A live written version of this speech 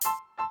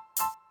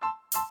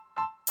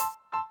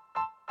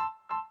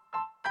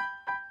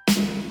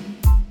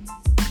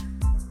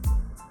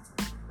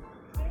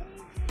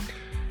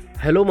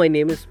Hello, my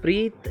name is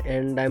Preet,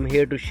 and I'm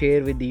here to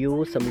share with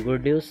you some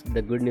good news,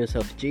 the good news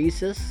of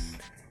Jesus.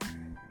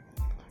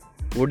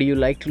 Would you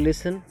like to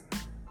listen?